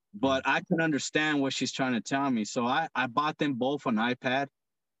 but I can understand what she's trying to tell me. So I bought them both an iPad.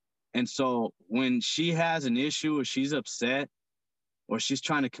 And so when she has an issue or she's upset or she's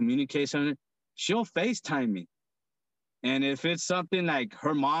trying to communicate something, she'll FaceTime me. And if it's something like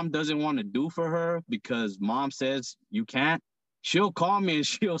her mom doesn't want to do for her because mom says you can't, she'll call me and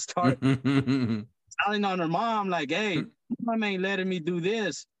she'll start telling on her mom, like, hey, mom ain't letting me do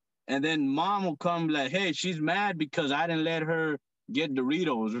this. And then mom will come like, hey, she's mad because I didn't let her get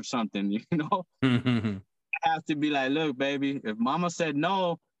Doritos or something, I have to be like, look, baby, if mama said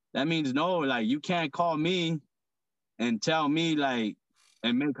no, that means no. Like, you can't call me and tell me, like,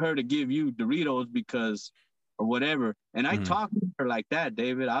 and make her to give you Doritos because, or whatever. And I talk to her like that,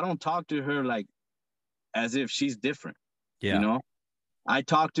 David. I don't talk to her like as if she's different. Yeah. I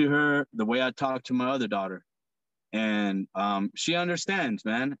talk to her the way I talk to my other daughter. And she understands,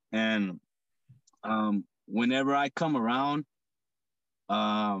 man. And whenever I come around,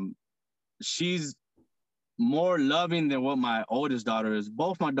 she's more loving than what my oldest daughter is.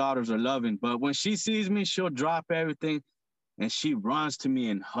 Both my daughters are loving, but when she sees me, she'll drop everything and she runs to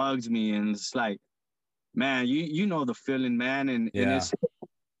me and hugs me. And it's like, man, you know the feeling, man. And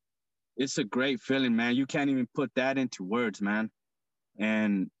it's a great feeling, man. You can't even put that into words, man.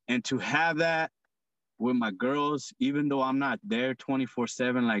 And to have that with my girls, even though I'm not there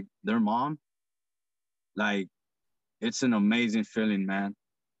 24/7 like their mom, like, it's an amazing feeling, man.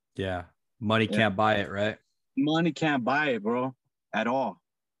 Yeah. Money can't buy it, right? Money can't buy it, bro, at all.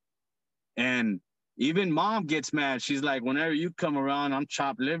 And even mom gets mad. She's like, whenever you come around, I'm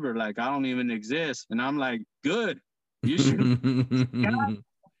chopped liver. Like, I don't even exist. And I'm like, good. You should.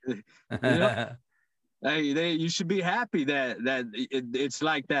 You should be happy that it's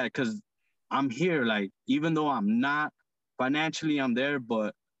like that, because I'm here. Like, even though I'm not financially, I'm there,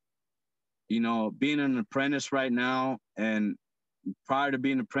 but being an apprentice right now, and prior to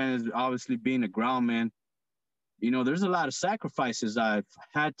being an apprentice, obviously being a groundman, there's a lot of sacrifices I've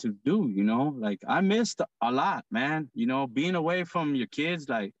had to do. Like, I missed a lot, man. Being away from your kids,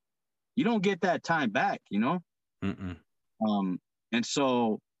 like, you don't get that time back. And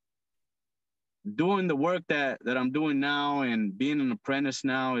so doing the work that I'm doing now and being an apprentice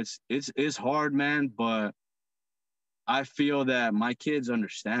now, it's hard, man. But I feel that my kids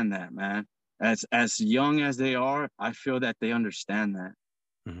understand that, man. As young as they are, I feel that they understand that.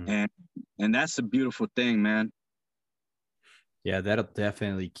 And that's a beautiful thing, man. Yeah, that'll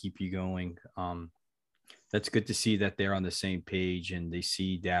definitely keep you going. That's good to see that they're on the same page and they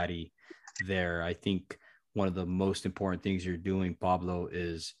see daddy there. I think one of the most important things you're doing, Pablo,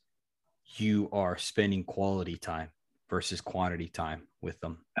 is you are spending quality time versus quantity time with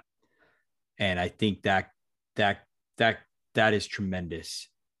them. And I think that is tremendous.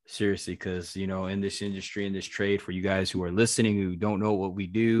 Seriously, because in this industry, in this trade, for you guys who are listening, who don't know what we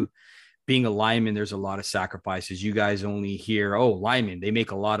do, being a lineman, there's a lot of sacrifices. You guys only hear, oh, linemen, they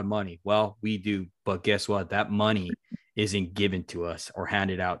make a lot of money. Well, we do, but guess what? That money isn't given to us or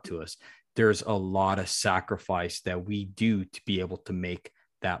handed out to us. There's a lot of sacrifice that we do to be able to make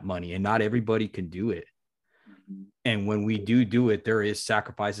that money, and not everybody can do it. And when we do it, there is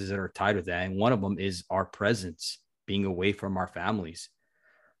sacrifices that are tied with that. And one of them is our presence, being away from our families.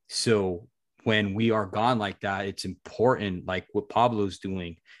 So when we are gone like that, it's important, like what Pablo's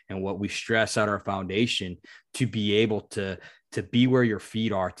doing and what we stress at our foundation, to be able to be where your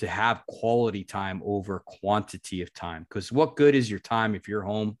feet are, to have quality time over quantity of time. Because what good is your time if you're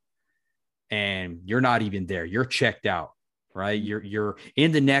home and you're not even there? You're checked out, right? You're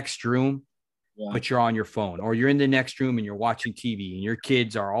in the next room, but you're on your phone, or you're in the next room and you're watching TV and your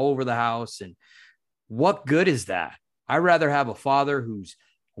kids are all over the house. And what good is that? I'd rather have a father who's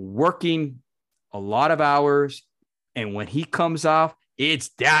working a lot of hours, and when he comes off, it's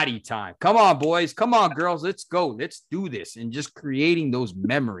daddy time. Come on, boys. Come on, girls. Let's go. Let's do this. And just creating those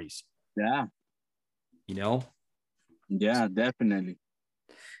memories. Yeah. You know? Yeah, definitely.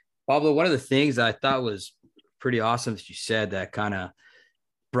 Pablo, one of the things that I thought was pretty awesome that you said that kind of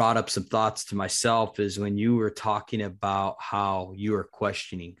brought up some thoughts to myself is when you were talking about how you are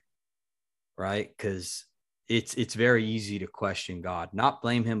questioning, right? Because it's very easy to question God, not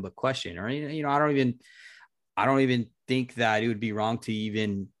blame him, but question. Or, you know, I don't even think that it would be wrong to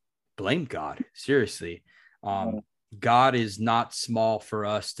even blame God. Seriously. God is not small for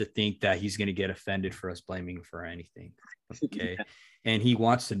us to think that he's going to get offended for us blaming for anything. Okay. And he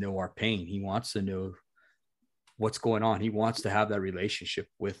wants to know our pain. He wants to know what's going on. He wants to have that relationship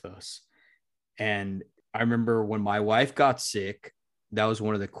with us. And I remember when my wife got sick, that was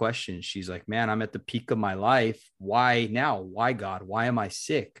one of the questions. She's like, man, I'm at the peak of my life. Why now? Why, God? Why am I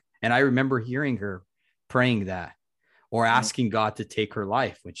sick? And I remember hearing her praying that, or asking God to take her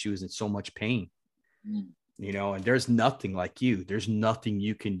life when she was in so much pain, you know, and there's nothing like you. There's nothing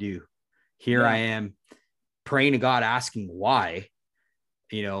you can do. Here I am praying to God, asking why,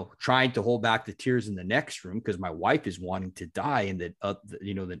 you know, trying to hold back the tears in the next room because my wife is wanting to die in the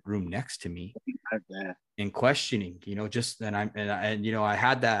the room next to me, and questioning, you know, just, and you know, I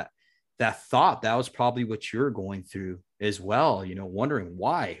had that thought. That was probably what you're going through as well, you know, wondering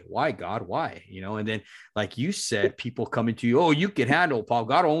why God, why, you know. And then, like you said, people coming to you, oh, you can handle, Paul,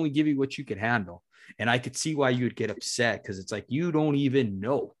 God will only give you what you can handle. And I could see why you would get upset, because it's like, you don't even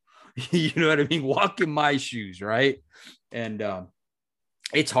know. You know what I mean? Walk in my shoes, right? And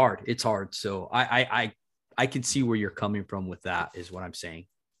it's hard. So I can see where you're coming from with that, is what I'm saying.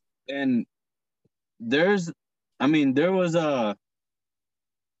 And there was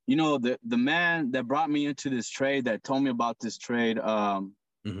you know, the man that brought me into this trade, that told me about this trade,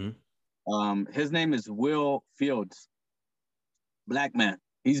 his name is Will Fields. Black man.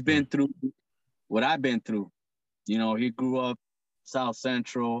 He's been through what I've been through. You know, he grew up South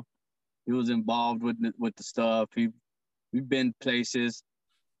Central. He was involved with the stuff. We've been places.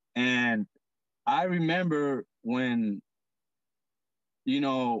 And I remember when, you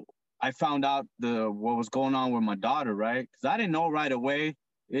know, I found out what was going on with my daughter, right? Because I didn't know right away.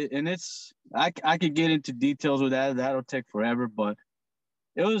 I could get into details with that. That'll take forever. But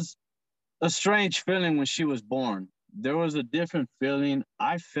it was a strange feeling when she was born. There was a different feeling.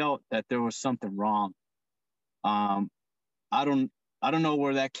 I felt that there was something wrong. I don't know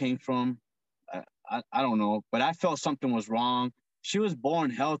where that came from. I don't know, but I felt something was wrong. She was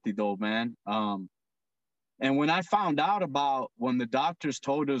born healthy though, man. And when I found out about, when the doctors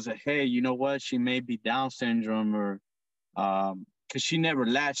told us that, hey, you know what, she may be Down syndrome, or because she never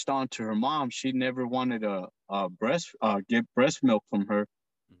latched on to her mom. She never wanted to get breast milk from her.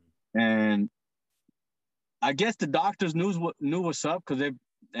 And I guess the doctors knew what's up,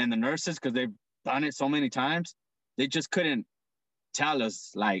 and the nurses, because they've done it so many times. They just couldn't tell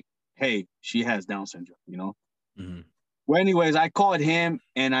us, like, hey, she has Down syndrome, you know? Mm-hmm. Well, anyways, I called him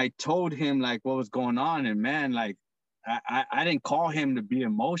and I told him, like, what was going on. And, man, like, I didn't call him to be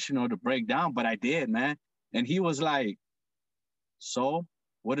emotional, to break down, but I did, man. And he was like, so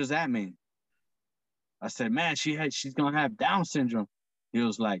what does that mean? I said, man, she's going to have Down syndrome. He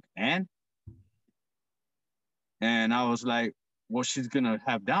was like, and I was like, well, she's going to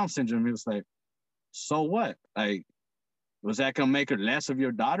have Down syndrome. He was like, so what? Like, was that going to make her less of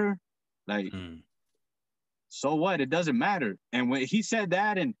your daughter? Like, so what? It doesn't matter. And when he said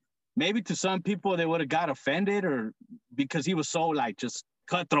that, and maybe to some people they would have got offended, or because he was so, like, just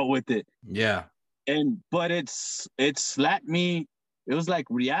cutthroat with it. Yeah. But it slapped me. It was like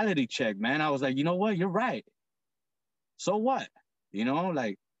reality check, man. I was like, you know what? You're right. So what? You know,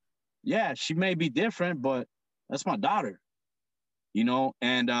 like, yeah, she may be different, but that's my daughter, you know?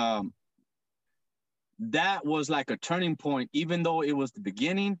 And that was like a turning point. Even though it was the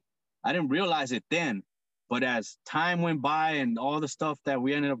beginning, I didn't realize it then. But as time went by and all the stuff that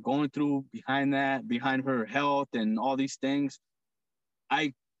we ended up going through behind that, behind her health and all these things,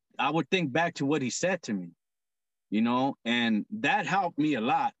 I I would think back to what he said to me, you know, and that helped me a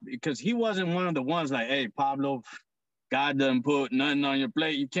lot because he wasn't one of the ones like, hey, Pablo, God doesn't put nothing on your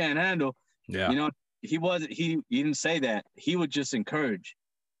plate you can't handle. Yeah. You know, he didn't say that. He would just encourage.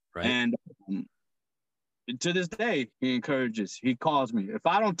 Right. And to this day, he encourages. He calls me. If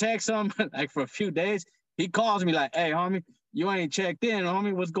I don't text him like for a few days, he calls me like, hey, homie, you ain't checked in,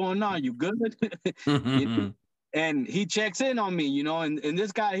 homie. What's going on? You good? You know? And he checks in on me, you know, and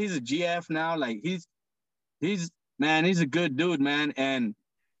this guy, he's a GF now. Like he's man, he's a good dude, man. And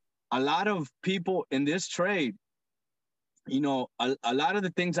a lot of people in this trade, you know, a lot of the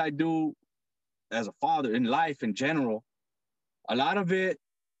things I do as a father in life in general, a lot of it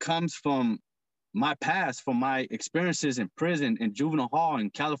comes from my past, from my experiences in prison, in juvenile hall, in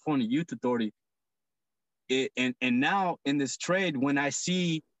California Youth Authority. And now in this trade, when I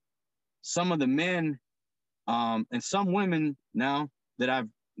see some of the men and some women now that I've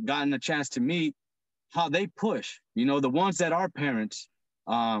gotten a chance to meet, how they push, you know, the ones that are parents,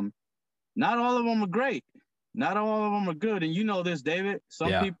 not all of them are great. Not all of them are good. And you know this, David.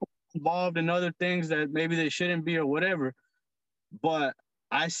 Some people involved in other things that maybe they shouldn't be or whatever. But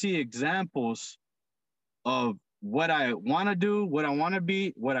I see examples of what I want to do, what I want to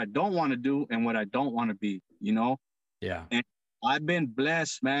be, what I don't want to do, and what I don't want to be, you know? Yeah. And I've been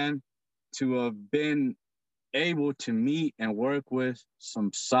blessed, man, to have been able to meet and work with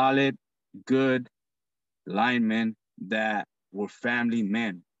some solid, good linemen that were family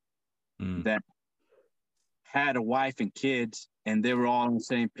men that had a wife and kids, and they were all on the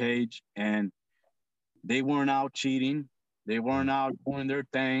same page, and they weren't out cheating. They weren't out doing their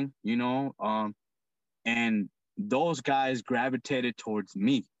thing, you know? And those guys gravitated towards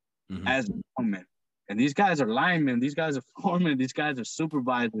me as a foreman. And these guys are linemen. These guys are foremen. These guys are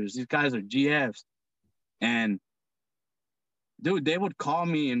supervisors. These guys are GFs. And dude, they would call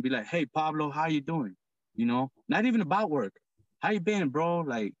me and be like, hey, Pablo, how you doing? You know, not even about work. How you been, bro?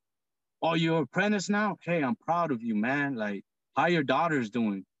 Like, oh, you're an apprentice now? Hey, I'm proud of you, man. Like, how your daughter's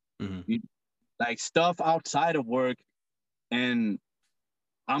doing? Like stuff outside of work. And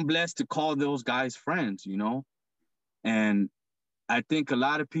I'm blessed to call those guys friends, you know? And I think a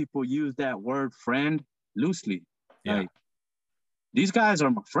lot of people use that word friend loosely. Yeah. Like, these guys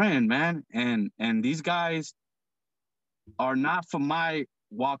are my friend, man. And these guys are not from my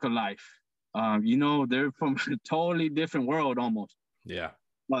walk of life. You know, they're from a totally different world almost. Yeah.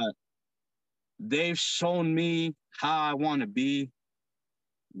 But they've shown me how I want to be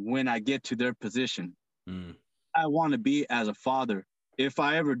when I get to their position. I want to be as a father. If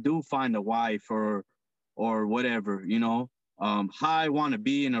I ever do find a wife or whatever, you know, how I want to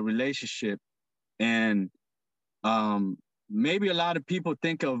be in a relationship. And maybe a lot of people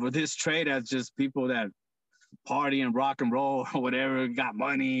think of this trade as just people that party and rock and roll or whatever, got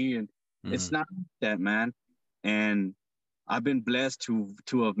money, and it's not that, man. And I've been blessed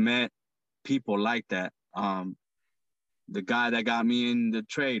to have met people like that. The guy that got me in the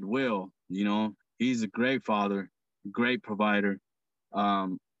trade, Will, you know, he's a great father, great provider.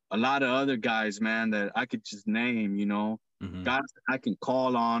 A lot of other guys, man, that I could just name, you know, guys I can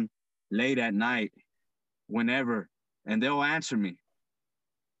call on late at night, whenever, and they'll answer me.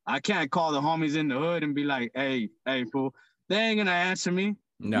 I can't call the homies in the hood and be like, hey, fool, they ain't gonna answer me.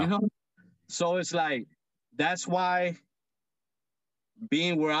 No. You know? So it's like, that's why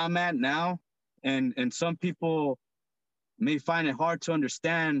being where I'm at now, and some people may find it hard to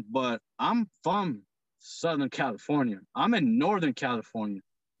understand, but I'm from Southern California. I'm in Northern California.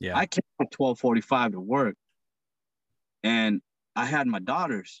 Yeah. I came at 12:45 to work, and I had my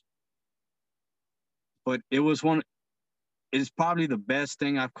daughters. But it's probably the best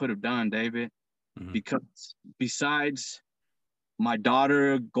thing I could have done, David, because besides my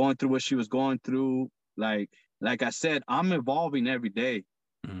daughter going through what she was going through, like I said, I'm evolving every day.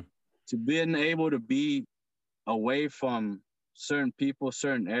 To being able to be away from certain people,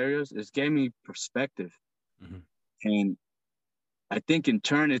 certain areas, it's gave me perspective. And I think in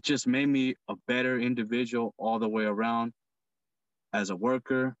turn, it just made me a better individual all the way around, as a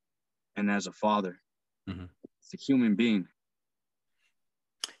worker and as a father. It's a human being.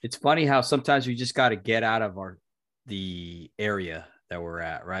 It's funny how sometimes we just got to get out of the area that we're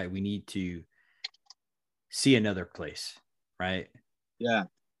at, right? We need to see another place, right? Yeah.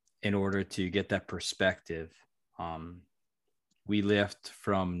 In order to get that perspective. We left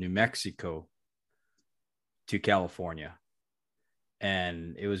from New Mexico to California,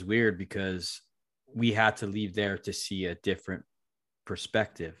 and it was weird because we had to leave there to see a different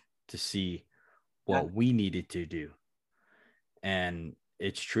perspective, to see what we needed to do. And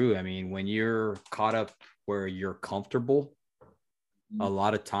it's true. I mean, when you're caught up where you're comfortable, a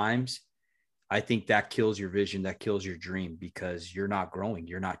lot of times, I think that kills your vision, that kills your dream, because you're not growing,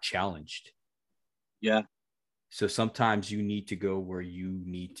 you're not challenged. Yeah. So sometimes you need to go where you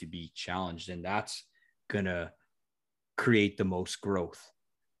need to be challenged, and that's going to create the most growth.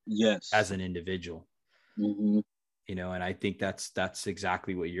 Yes. As an individual. You know, and I think that's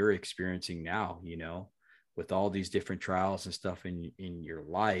exactly what you're experiencing now, you know, with all these different trials and stuff in your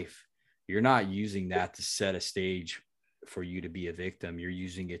life. You're not using that to set a stage for you to be a victim. You're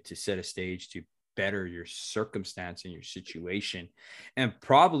using it to set a stage to better your circumstance and your situation, and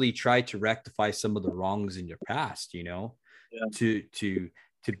probably try to rectify some of the wrongs in your past, you know, to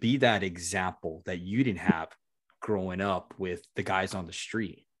be that example that you didn't have growing up with the guys on the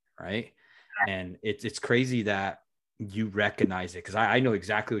street, right? And it's crazy that you recognize it, because I know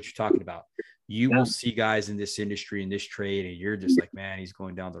exactly what you're talking about. You will see guys in this industry, in this trade, and you're just like, man, he's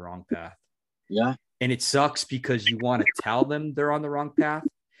going down the wrong path. Yeah. And it sucks because you want to tell them they're on the wrong path,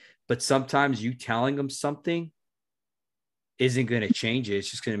 but sometimes you telling them something isn't going to change it. It's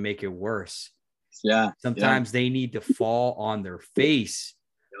just going to make it worse. Yeah. Sometimes they need to fall on their face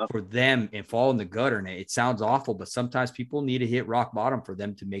for them and fall in the gutter. And it sounds awful, but sometimes people need to hit rock bottom for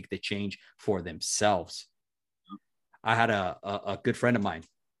them to make the change for themselves. I had a good friend of mine,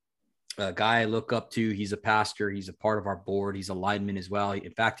 a guy I look up to. He's a pastor. He's a part of our board. He's a lineman as well.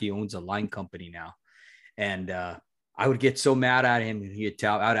 In fact, he owns a line company now. And I would get so mad at him.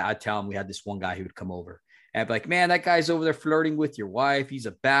 And I'd tell him we had this one guy who would come over. And I'd be like, man, that guy's over there flirting with your wife. He's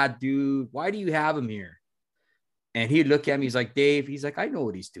a bad dude. Why do you have him here? And he'd look at me. He's like, Dave, he's like, I know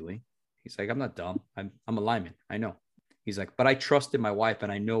what he's doing. He's like, I'm not dumb. I'm a lineman. I know. He's like, but I trusted my wife,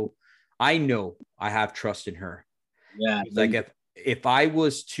 and I know I have trust in her. Yeah. He's like, if I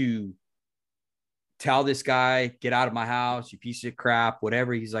was to tell this guy, get out of my house, you piece of crap,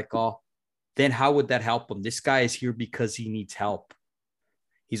 whatever, he's like, oh, then how would that help him? This guy is here because he needs help.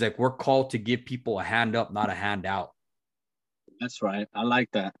 He's like, we're called to give people a hand up, not a handout. That's right. I like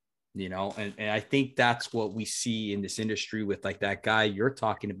that. You know, and I think that's what we see in this industry with like that guy you're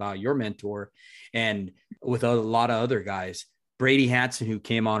talking about, your mentor, and with a lot of other guys. Brady Hansen, who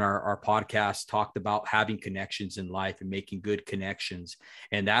came on our podcast, talked about having connections in life and making good connections.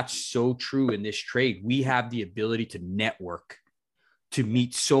 And that's so true in this trade. We have the ability to network, to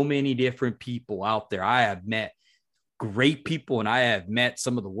meet so many different people out there. I have met great people, and I have met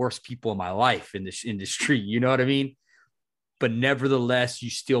some of the worst people in my life in this industry. You know what I mean? But nevertheless, you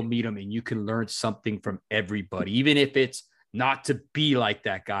still meet them, and you can learn something from everybody, even if it's not to be like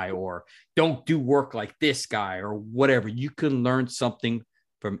that guy or don't do work like this guy or whatever. You can learn something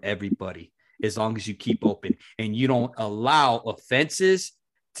from everybody as long as you keep open and you don't allow offenses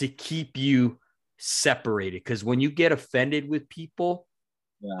to keep you separated. Because when you get offended with people,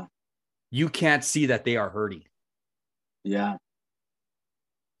 you can't see that they are hurting. Yeah.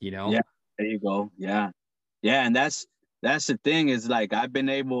 You know? Yeah. There you go. Yeah. Yeah. And that's the thing, is like, I've been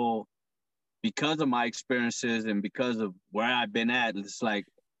able, because of my experiences and because of where I've been at, it's like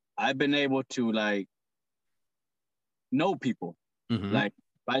I've been able to like know people. Like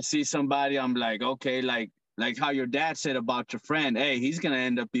if I see somebody, I'm like, okay, like how your dad said about your friend, hey, he's gonna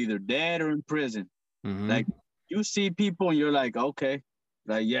end up either dead or in prison. Like you see people and you're like, okay,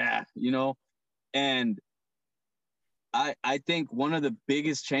 like, yeah, you know. And I think one of the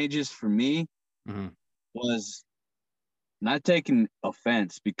biggest changes for me was not taking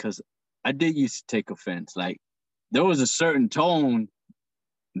offense, because I did used to take offense. Like there was a certain tone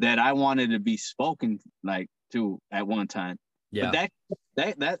that I wanted to be spoken like to at one time. Yeah.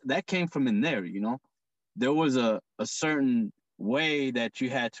 But that came from in there, you know. There was a certain way that you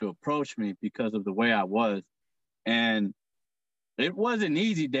had to approach me because of the way I was. And it wasn't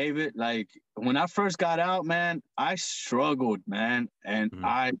easy, David. Like when I first got out, man, I struggled, man. And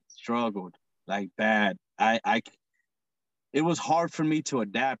I struggled like bad. It was hard for me to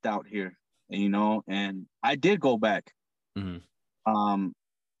adapt out here, you know, and I did go back.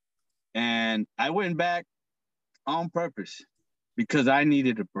 And I went back on purpose because I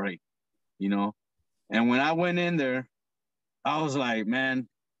needed a break, you know. And when I went in there, I was like, man,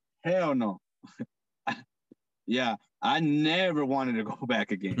 hell no. Yeah, I never wanted to go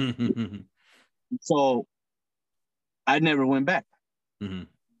back again. So I never went back. And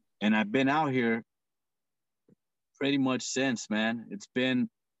I've been out here pretty much since, man. It's been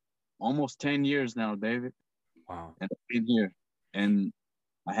almost 10 years now, David. Wow. And I've been here. And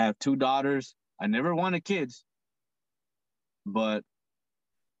I have 2 daughters. I never wanted kids, but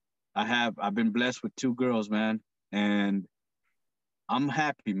I've been blessed with 2 girls, man. And I'm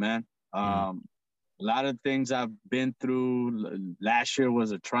happy, man. A lot of things I've been through. Last year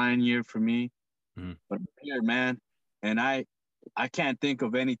was a trying year for me, but I'm here, man, and I can't think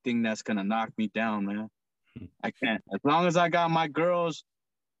of anything that's gonna knock me down, man. I can't. As long as I got my girls,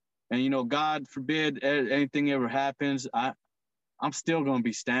 and God forbid anything ever happens, I'm still gonna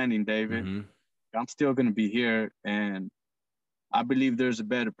be standing, David. I'm still gonna be here, and I believe there's a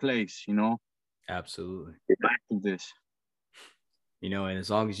better place. Absolutely. Get back to this. And as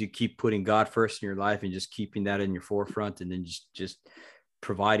long as you keep putting God first in your life and just keeping that in your forefront, and then just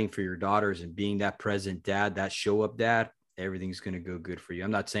providing for your daughters and being that present dad, that show up dad, everything's going to go good for you. I'm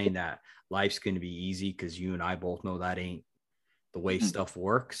not saying that life's going to be easy, because you and I both know that ain't the way stuff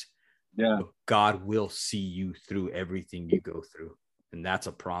works. Yeah. But God will see you through everything you go through. And that's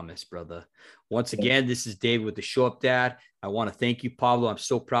a promise, brother. Once again, this is David with the Show Up Dad. I want to thank you, Pablo. I'm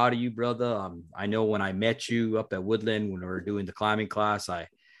so proud of you, brother. I know when I met you up at Woodland, when we were doing the climbing class, I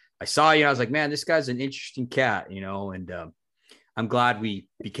saw you and I was like, man, this guy's an interesting cat, and I'm glad we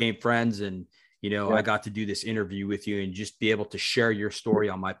became friends. And, I got to do this interview with you and just be able to share your story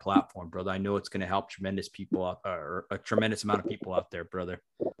on my platform, brother. I know it's going to help tremendous people or a tremendous amount of people out there, brother.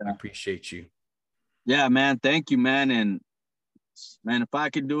 I appreciate you. Yeah, man. Thank you, man. And man, if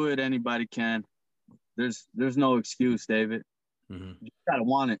I could do it, anybody can. There's no excuse, David. You gotta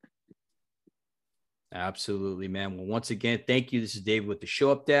want it. Absolutely, man. Well, once again, thank you. This is David with the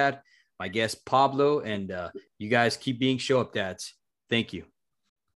Show Up Dad. My guest, Pablo, and you guys keep being Show Up Dads. Thank you.